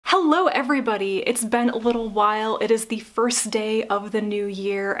everybody, it's been a little while. It is the first day of the new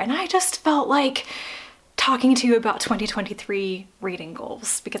year, and I just felt like talking to you about 2023 reading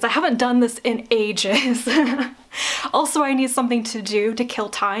goals because I haven't done this in ages. Also, I need something to do to kill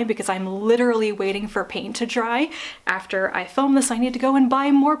time because I'm literally waiting for paint to dry. After I film this, I need to go and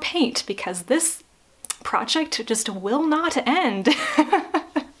buy more paint because this project just will not end.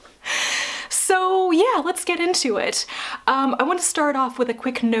 So yeah, let's get into it. I want to start off with a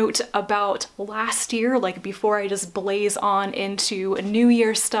quick note about last year, like before I just blaze on into New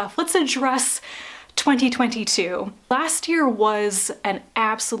Year stuff. Let's address 2022. Last year was an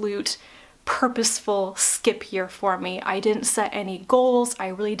absolute purposeful skip year for me. I didn't set any goals. I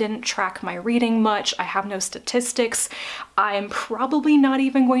really didn't track my reading much. I have no statistics. I'm probably not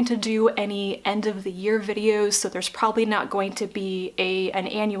even going to do any end of the year videos, so there's probably not going to be an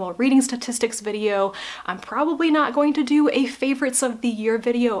annual reading statistics video. I'm probably not going to do a favorites of the year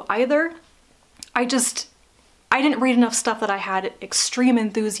video either. I didn't read enough stuff that I had extreme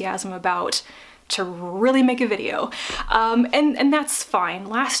enthusiasm about to really make a video. And that's fine.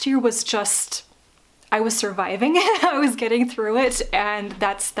 Last year was just, I was surviving. I was getting through it, and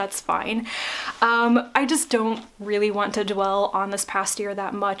that's fine. I just don't really want to dwell on this past year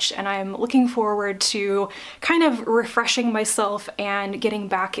that much, and I'm looking forward to kind of refreshing myself and getting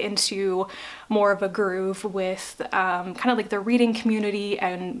back into more of a groove with kind of like the reading community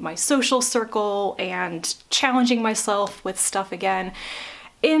and my social circle and challenging myself with stuff again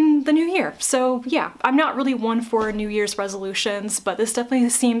in the new year. So yeah, I'm not really one for New Year's resolutions, but this definitely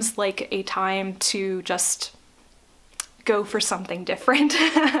seems like a time to just go for something different.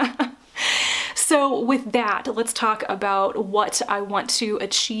 So with that, let's talk about what I want to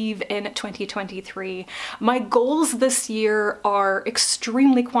achieve in 2023. My goals this year are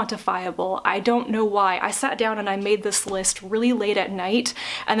extremely quantifiable. I don't know why. I sat down and I made this list really late at night,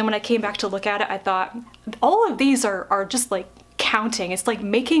 and then when I came back to look at it, I thought, all of these are just like counting. It's like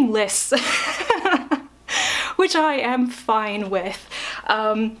making lists, which I am fine with.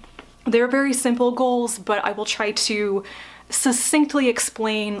 They're very simple goals, but I will try to succinctly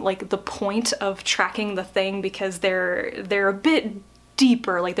explain like the point of tracking the thing because they're a bit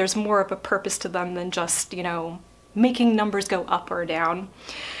deeper. Like there's more of a purpose to them than just, you know, making numbers go up or down.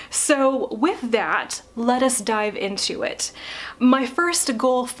 So with that, let us dive into it. My first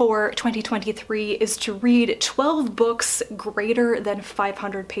goal for 2023 is to read 12 books greater than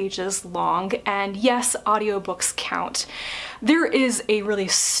 500 pages long, and yes, audiobooks count. There is a really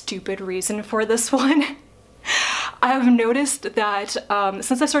stupid reason for this one. I've noticed that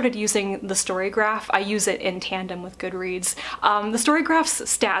since I started using the Storygraph, I use it in tandem with Goodreads. The Storygraph's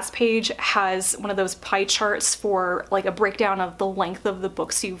stats page has one of those pie charts for like a breakdown of the length of the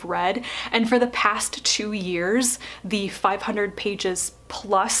books you've read, and for the past 2 years, the 500 pages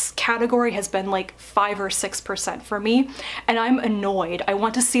plus category has been like 5 or 6% for me, and I'm annoyed. I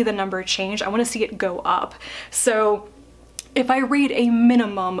want to see the number change. I want to see it go up. So if I read a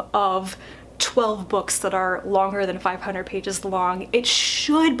minimum of 12 books that are longer than 500 pages long, it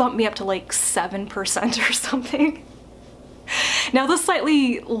should bump me up to like 7% or something. Now, the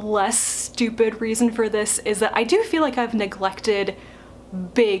slightly less stupid reason for this is that I do feel like I've neglected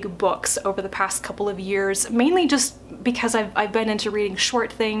big books over the past couple of years, mainly just because I've been into reading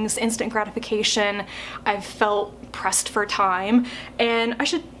short things, instant gratification. I've felt pressed for time, and I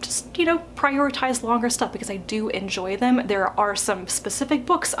should just, you know, prioritize longer stuff because I do enjoy them. There are some specific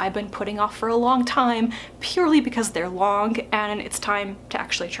books I've been putting off for a long time purely because they're long and it's time to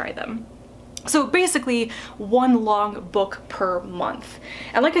actually try them. So basically, one long book per month.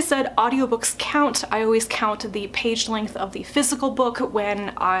 And like I said, audiobooks count. I always count the page length of the physical book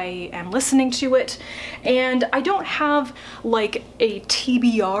when I am listening to it. And I don't have like a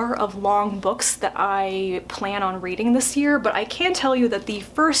TBR of long books that I plan on reading this year, but I can tell you that the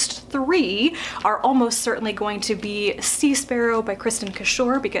first 3 are almost certainly going to be Sea Sparrow by Kristen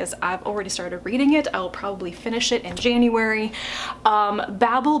Kishore because I've already started reading it. I'll probably finish it in January.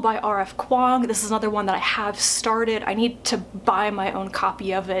 Babel by R.F. Kuang. This is another one that I have started. I need to buy my own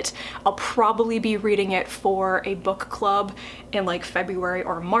copy of it. I'll probably be reading it for a book club in like February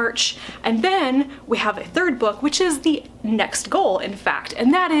or March. And then we have a third book, which is the next goal, in fact,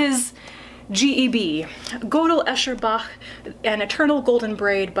 and that is G.E.B. Gödel Escherbach, An Eternal Golden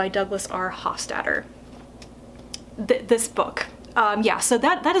Braid by Douglas R. Hofstadter. This book. Yeah, so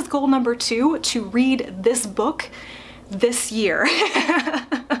that is goal number 2, to read this book this year.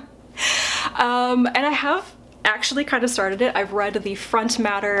 And I have actually kind of started it. I've read the front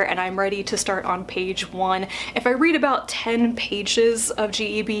matter and I'm ready to start on page 1. If I read about 10 pages of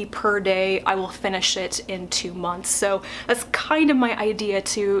GEB per day, I will finish it in 2 months. So that's kind of my idea,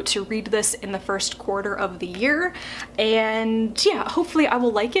 to read this in the first quarter of the year. And yeah, hopefully I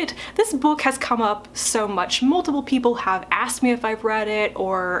will like it. This book has come up so much. Multiple people have asked me if I've read it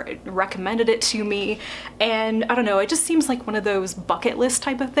or recommended it to me. And I don't know, it just seems like one of those bucket list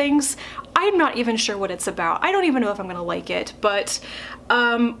type of things. I'm not even sure what it's about. I don't even know if I'm gonna like it, but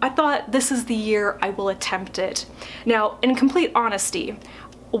I thought this is the year I will attempt it. Now, in complete honesty,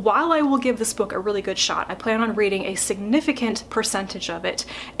 while I will give this book a really good shot, I plan on reading a significant percentage of it.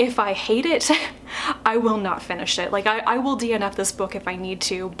 If I hate it, I will not finish it. Like, I will DNF this book if I need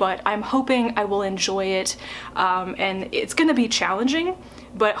to, but I'm hoping I will enjoy it, and it's gonna be challenging,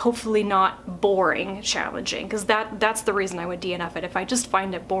 but hopefully not boring challenging, because that's the reason I would DNF it. If I just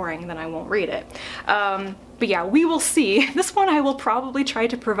find it boring, then I won't read it. But yeah, we will see. This one I will probably try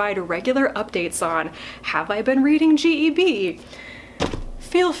to provide regular updates on. Have I been reading GEB?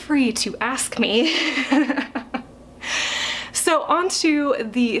 Feel free to ask me. So on to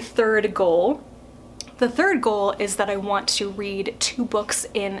the third goal. The third goal is that I want to read 2 books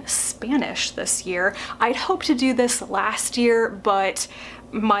in Spanish this year. I'd hoped to do this last year, but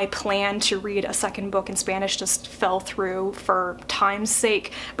my plan to read a second book in Spanish just fell through for time's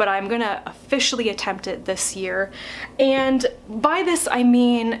sake, but I'm gonna officially attempt it this year. And by this I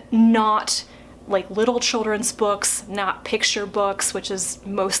mean not like little children's books, not picture books, which is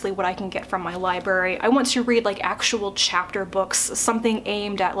mostly what I can get from my library. I want to read like actual chapter books, something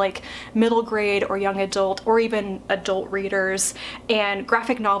aimed at like middle grade or young adult or even adult readers, and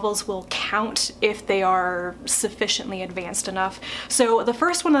graphic novels will count if they are sufficiently advanced enough. So the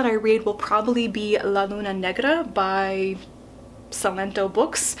first one that I read will probably be La Luna Negra by Salento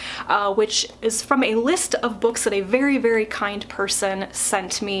Books, which is from a list of books that a very, very kind person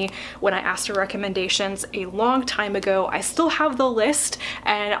sent me when I asked for recommendations a long time ago. I still have the list,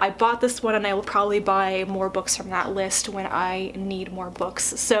 and I bought this one, and I will probably buy more books from that list when I need more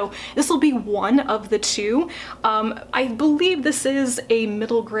books. So this will be one of the 2. I believe this is a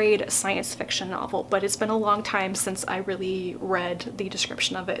middle grade science fiction novel, but it's been a long time since I really read the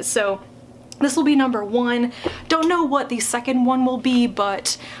description of it. So this will be number 1. Don't know what the second one will be,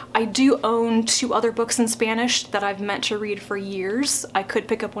 but I do own 2 other books in Spanish that I've meant to read for years. I could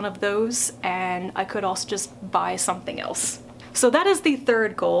pick up one of those, and I could also just buy something else. So that is the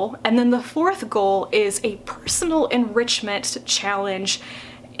third goal. And then the fourth goal is a personal enrichment challenge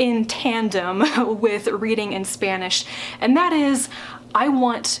in tandem with reading in Spanish. And that is, I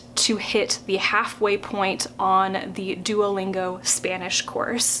want to hit the halfway point on the Duolingo Spanish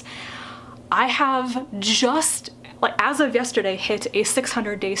course. I have just, like as of yesterday, hit a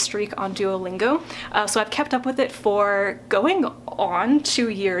 600-day streak on Duolingo, so I've kept up with it for going on 2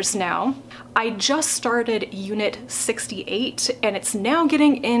 years now. I just started Unit 68, and it's now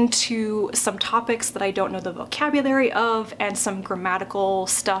getting into some topics that I don't know the vocabulary of, and some grammatical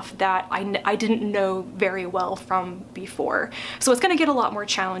stuff that I didn't know very well from before. So it's gonna get a lot more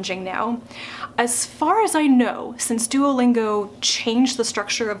challenging now. As far as I know, since Duolingo changed the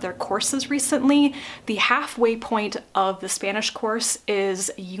structure of their courses recently, the halfway point of the Spanish course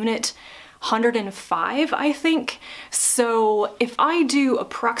is Unit 105, I think. So if I do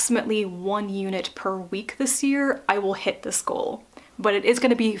approximately 1 unit per week this year, I will hit this goal. But it is going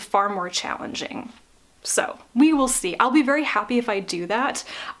to be far more challenging. So we will see. I'll be very happy if I do that.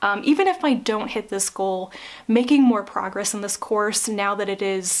 Even if I don't hit this goal, making more progress in this course now that it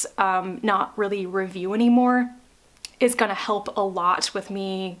is not really review anymore is gonna help a lot with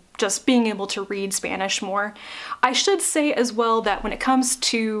me just being able to read Spanish more. I should say as well that when it comes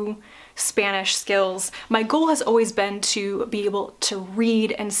to Spanish skills, my goal has always been to be able to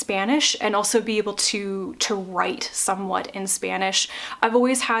read in Spanish and also be able to write somewhat in Spanish. I've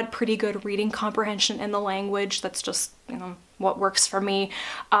always had pretty good reading comprehension in the language. That's just, you know, what works for me.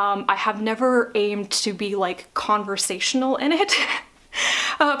 I have never aimed to be like conversational in it.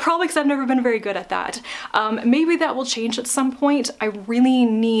 Probably because I've never been very good at that. Maybe that will change at some point. I really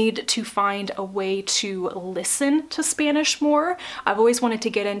need to find a way to listen to Spanish more. I've always wanted to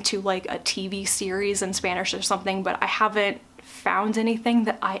get into like a TV series in Spanish or something, but I haven't found anything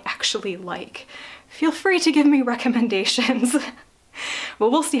that I actually like. Feel free to give me recommendations.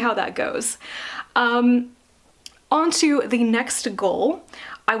 Well, we'll see how that goes. On to the next goal.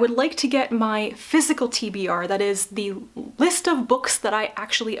 I would like to get my physical TBR, that is the list of books that I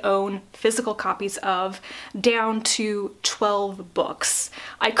actually own physical copies of, down to 12 books.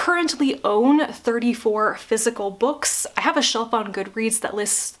 I currently own 34 physical books. I have a shelf on Goodreads that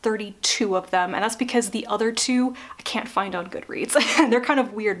lists 32 of them, and that's because the other two I can't find on Goodreads. They're kind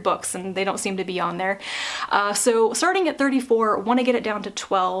of weird books and they don't seem to be on there. So starting at 34, want to get it down to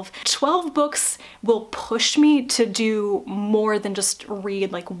 12. 12 books will push me to do more than just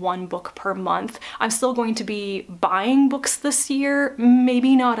read like one book per month. I'm still going to be buying books this year,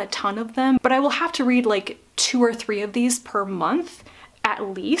 maybe not a ton of them, but I will have to read like 2 or 3 of these per month at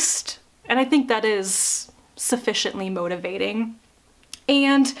least. And I think that is sufficiently motivating.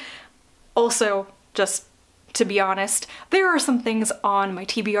 And also, just to be honest, there are some things on my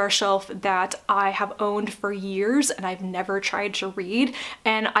TBR shelf that I have owned for years and I've never tried to read,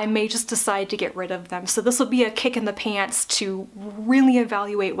 and I may just decide to get rid of them. So this will be a kick in the pants to really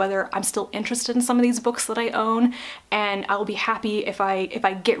evaluate whether I'm still interested in some of these books that I own, and I'll be happy if I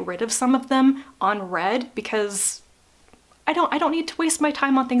get rid of some of them unread, because I don't need to waste my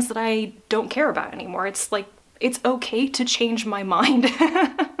time on things that I don't care about anymore. It's like, it's okay to change my mind.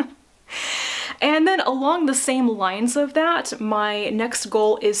 And then along the same lines of that, my next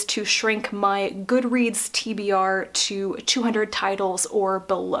goal is to shrink my Goodreads TBR to 200 titles or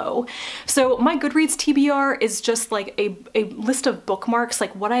below. So my Goodreads TBR is just like a list of bookmarks,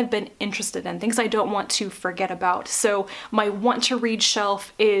 like what I've been interested in, things I don't want to forget about. So my want to read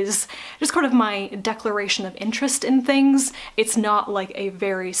shelf is just kind of my declaration of interest in things. It's not like a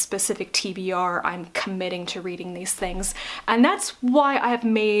very specific TBR, I'm committing to reading these things. And that's why I have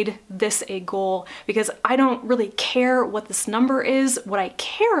made this a goal, because I don't really care what this number is. What I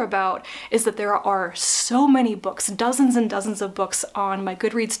care about is that there are so many books, dozens and dozens of books on my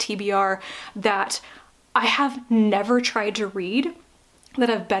Goodreads TBR that I have never tried to read, that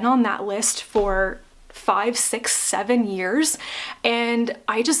have been on that list for 5, 6, 7 years, and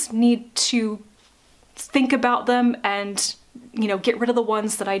I just need to think about them and, you know, get rid of the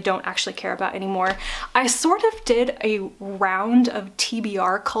ones that I don't actually care about anymore. I sort of did a round of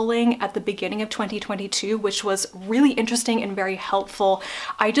TBR culling at the beginning of 2022, which was really interesting and very helpful.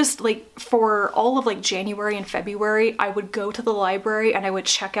 I just, like, for all of like January and February, I would go to the library and I would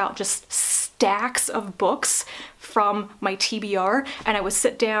check out just stacks of books from my TBR, and I would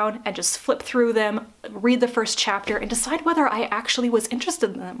sit down and just flip through them, read the first chapter, and decide whether I actually was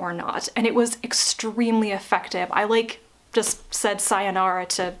interested in them or not. And it was extremely effective. I just said sayonara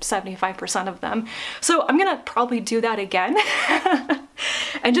to 75% of them. So I'm gonna probably do that again.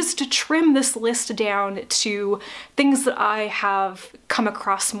 And just to trim this list down to things that I have come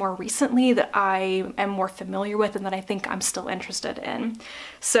across more recently, that I am more familiar with, and that I think I'm still interested in.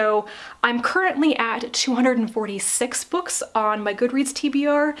 So I'm currently at 246 books on my Goodreads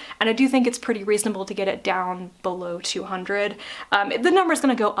TBR, and I do think it's pretty reasonable to get it down below 200. The number's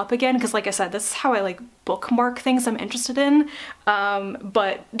gonna go up again, because like I said, this is how I like bookmark things I'm interested in,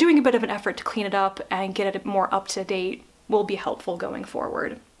 but doing a bit of an effort to clean it up and get it more up to date will be helpful going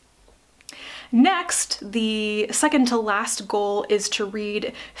forward. Next, the second to last goal is to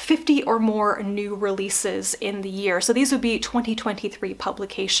read 50 or more new releases in the year. So these would be 2023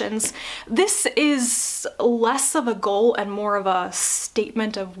 publications. This is less of a goal and more of a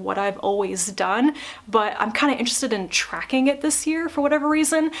statement of what I've always done, but I'm kind of interested in tracking it this year for whatever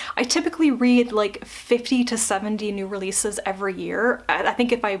reason. I typically read like 50 to 70 new releases every year. I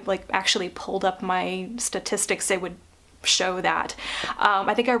think if I like actually pulled up my statistics, it would show that.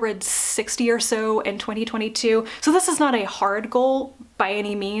 I think I read 60 or so in 2022. So this is not a hard goal by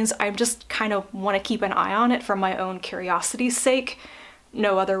any means. I just kind of want to keep an eye on it for my own curiosity's sake.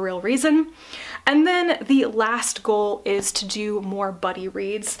 No other real reason. And then the last goal is to do more buddy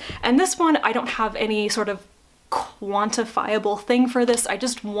reads. And this one, I don't have any sort of quantifiable thing for this. I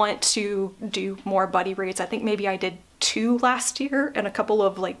just want to do more buddy reads. I think maybe I did 2 last year and a couple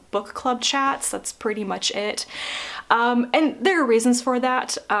of like book club chats. That's pretty much it. And there are reasons for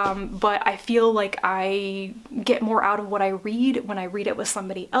that, but I feel like I get more out of what I read when I read it with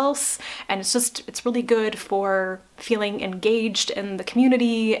somebody else, and it's really good for feeling engaged in the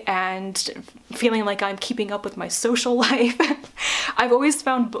community and feeling like I'm keeping up with my social life. I've always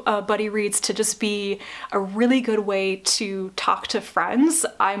found buddy reads to just be a really good way to talk to friends.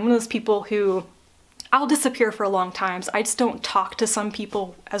 I'm one of those people who I'll disappear for long times. I just don't talk to some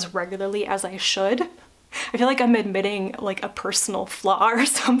people as regularly as I should. I feel like I'm admitting like a personal flaw or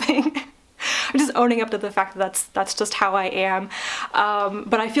something. I'm just owning up to the fact that that's just how I am.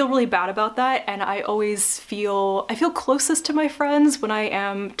 But I feel really bad about that, and I feel closest to my friends when I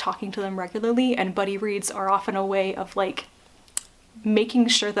am talking to them regularly, and buddy reads are often a way of like making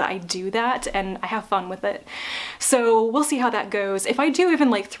sure that I do that and I have fun with it. So we'll see how that goes. If I do even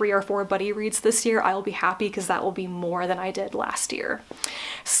like 3 or 4 buddy reads this year, I'll be happy because that will be more than I did last year.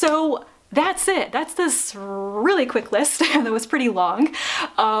 So that's it. That's this really quick list that was pretty long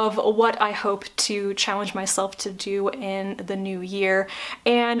of what I hope to challenge myself to do in the new year.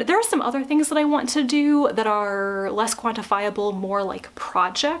 And there are some other things that I want to do that are less quantifiable, more like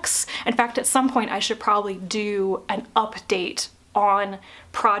projects. In fact, at some point I should probably do an update on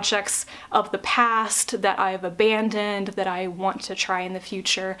projects of the past that I've abandoned that I want to try in the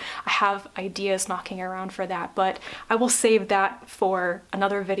future. I have ideas knocking around for that, but I will save that for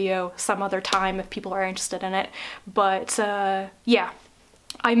another video some other time if people are interested in it. But yeah,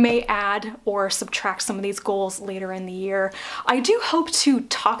 I may add or subtract some of these goals later in the year. I do hope to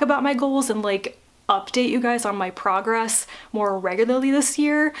talk about my goals and like update you guys on my progress more regularly this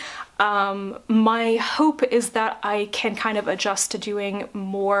year. My hope is that I can kind of adjust to doing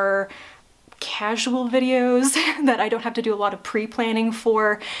more casual videos that I don't have to do a lot of pre-planning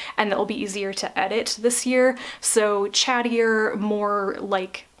for and that will be easier to edit this year. So chattier, more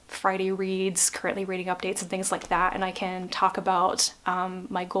like Friday reads, currently reading updates and things like that, and I can talk about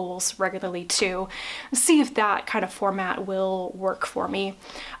my goals regularly too. See if that kind of format will work for me.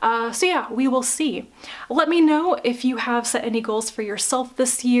 So yeah, we will see. Let me know if you have set any goals for yourself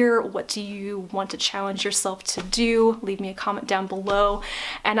this year. What do you want to challenge yourself to do? Leave me a comment down below.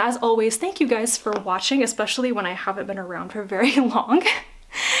 And as always, thank you guys for watching, especially when I haven't been around for very long.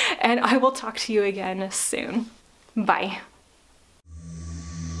 And I will talk to you again soon. Bye.